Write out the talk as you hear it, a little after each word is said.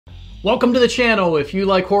Welcome to the channel. If you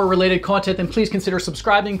like horror related content, then please consider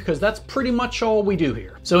subscribing because that's pretty much all we do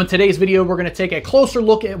here. So in today's video, we're going to take a closer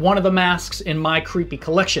look at one of the masks in my creepy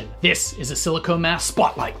collection. This is a Silicone Mask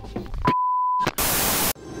Spotlight.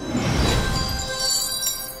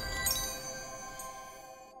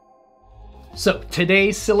 So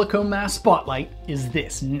today's Silicone Mask Spotlight is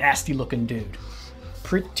this nasty looking dude.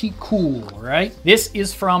 Pretty cool, right? This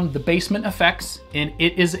is from the Basement Effects, and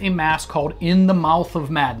it is a mask called In the Mouth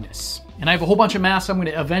of Madness. And I have a whole bunch of masks. I'm going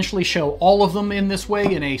to eventually show all of them in this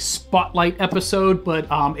way in a spotlight episode, but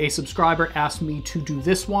a subscriber asked me to do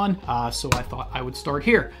this one, so I thought I would start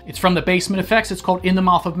here. It's from the Basement Effects. It's called In the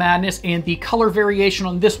Mouth of Madness, and the color variation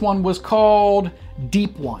on this one was called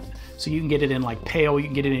Deep One. So you can get it in like pale, you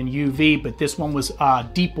can get it in UV, but this one was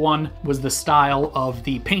Deep One was the style of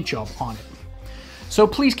the paint job on it. So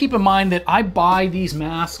please keep in mind that I buy these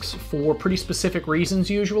masks for pretty specific reasons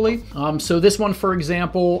usually. So this one, for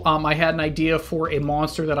example, I had an idea for a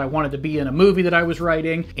monster that I wanted to be in a movie that I was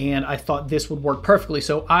writing, and I thought this would work perfectly.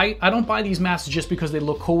 So I don't buy these masks just because they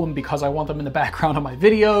look cool and because I want them in the background of my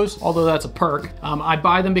videos, although that's a perk. I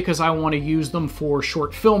buy them because I want to use them for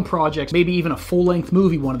short film projects, maybe even a full-length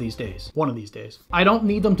movie one of these days. I don't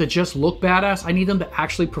need them to just look badass. I need them to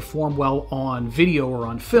actually perform well on video or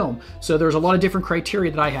on film. So there's a lot of different criteria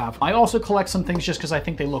that I have. I also collect some things just because I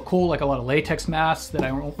think they look cool, like a lot of latex masks that I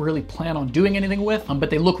don't really plan on doing anything with,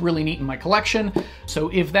 but they look really neat in my collection. So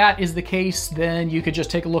if that is the case, then you could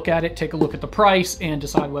just take a look at it, take a look at the price, and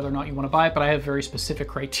decide whether or not you want to buy it. But I have very specific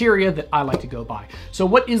criteria that I like to go by. So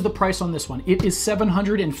what is the price on this one? It is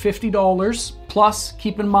 $750, plus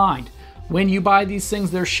keep in mind, when you buy these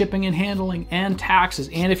things, there's shipping and handling and taxes.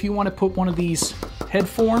 And if you want to put one of these head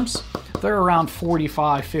forms, they're around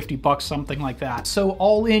 45, 50 bucks, something like that. So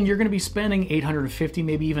all in, you're gonna be spending $850,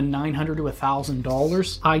 maybe even $900 to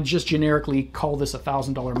 $1,000. I just generically call this a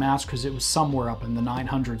 $1,000 mask because it was somewhere up in the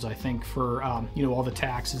 900s, I think, for all the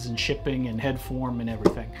taxes and shipping and head form and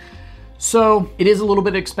everything. So it is a little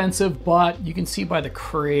bit expensive, but you can see by the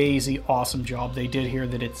crazy awesome job they did here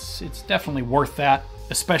that it's definitely worth that,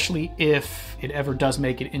 especially if it ever does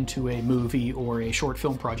make it into a movie or a short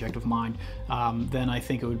film project of mine, then I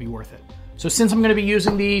think it would be worth it. So since I'm going to be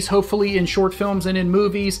using these hopefully in short films and in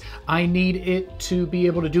movies, I need it to be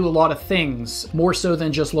able to do a lot of things, more so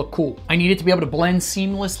than just look cool. I need it to be able to blend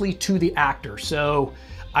seamlessly to the actor. So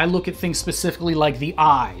I look at things specifically like the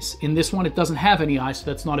eyes. In this one, it doesn't have any eyes, so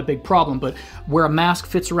that's not a big problem. But where a mask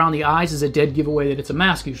fits around the eyes is a dead giveaway that it's a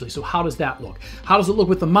mask usually. So how does that look? How does it look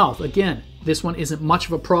with the mouth? Again, this one isn't much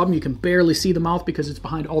of a problem. You can barely see the mouth because it's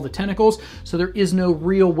behind all the tentacles. So there is no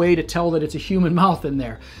real way to tell that it's a human mouth in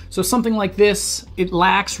there. So something like this, it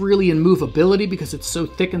lacks really in movability because it's so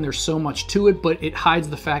thick and there's so much to it, but it hides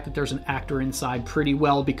the fact that there's an actor inside pretty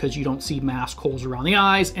well because you don't see mask holes around the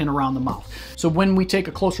eyes and around the mouth. So when we take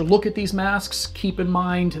a closer look at these masks, keep in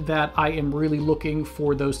mind that I am really looking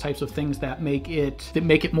for those types of things that make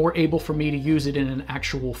it more able for me to use it in an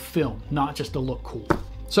actual film, not just to look cool.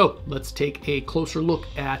 So let's take a closer look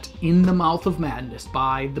at In the Mouth of Madness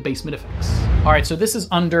by the Basement Effects. All right, so this is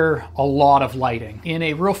under a lot of lighting. In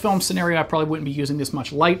a real film scenario, I probably wouldn't be using this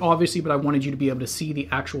much light, obviously, but I wanted you to be able to see the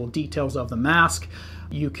actual details of the mask.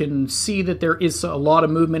 You can see that there is a lot of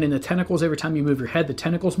movement in the tentacles. Every time you move your head, the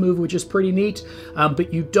tentacles move, which is pretty neat.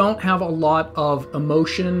 But you don't have a lot of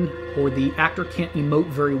emotion, or the actor can't emote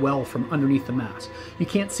very well from underneath the mask. You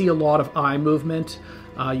can't see a lot of eye movement.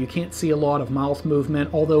 You can't see a lot of mouth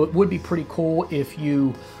movement, although it would be pretty cool if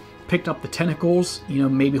you picked up the tentacles,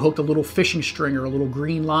 maybe hooked a little fishing string or a little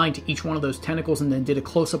green line to each one of those tentacles and then did a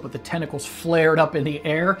close-up with the tentacles flared up in the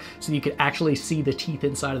air so you could actually see the teeth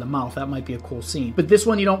inside of the mouth. That might be a cool scene. But this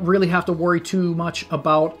one, you don't really have to worry too much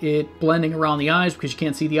about it blending around the eyes because you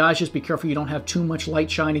can't see the eyes. Just be careful you don't have too much light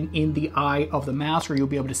shining in the eye of the mask, or you'll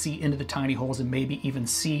be able to see into the tiny holes and maybe even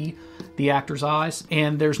see the actor's eyes.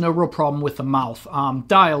 And there's no real problem with the mouth.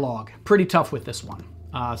 Dialogue, pretty tough with this one.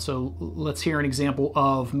 So let's hear an example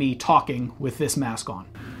of me talking with this mask on.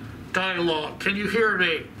 Dialogue, can you hear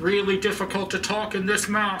me? Really difficult to talk in this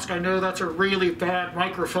mask. I know that's a really bad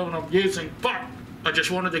microphone I'm using, but I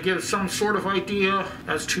just wanted to give some sort of idea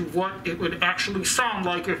as to what it would actually sound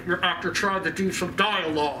like if your actor tried to do some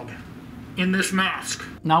dialogue in this mask.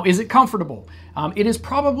 Now, is it comfortable? It is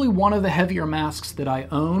probably one of the heavier masks that I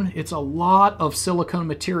own. It's a lot of silicone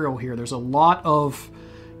material here. There's a lot of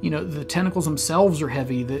the tentacles themselves are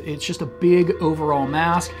heavy. It's just a big overall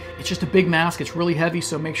mask. It's just a big mask. It's really heavy,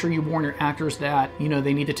 so make sure you warn your actors that,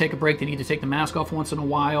 they need to take a break. They need to take the mask off once in a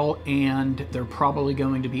while, and they're probably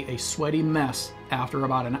going to be a sweaty mess after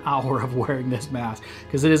about an hour of wearing this mask,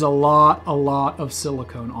 because it is a lot of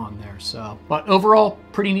silicone on there. So, but overall,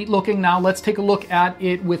 pretty neat looking. Now let's take a look at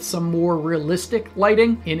it with some more realistic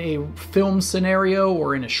lighting. In a film scenario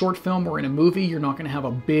or in a short film or in a movie, you're not going to have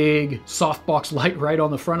a big softbox light right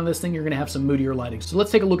on the front of this thing. You're going to have some moodier lighting. So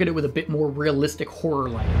let's take a look at it with a bit more realistic horror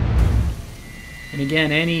lighting. And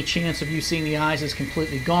again, any chance of you seeing the eyes is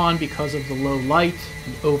completely gone because of the low light.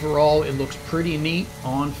 And overall, it looks pretty neat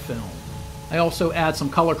on film. I also add some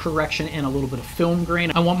color correction and a little bit of film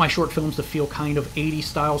grain. I want my short films to feel kind of 80s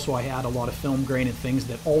style, so I add a lot of film grain and things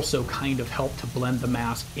that also kind of help to blend the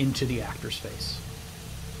mask into the actor's face.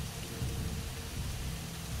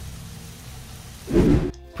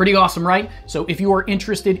 Pretty awesome, right? So if you are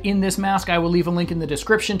interested in this mask, I will leave a link in the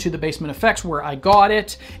description to the Basement Effects where I got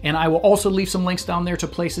it. And I will also leave some links down there to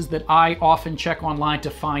places that I often check online to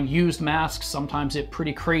find used masks, sometimes at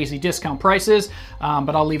pretty crazy discount prices.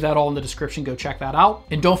 But I'll leave that all in the description. Go check that out.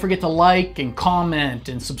 And don't forget to like and comment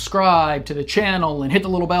and subscribe to the channel and hit the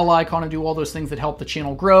little bell icon and do all those things that help the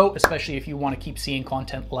channel grow, especially if you want to keep seeing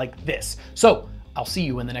content like this. So I'll see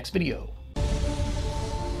you in the next video.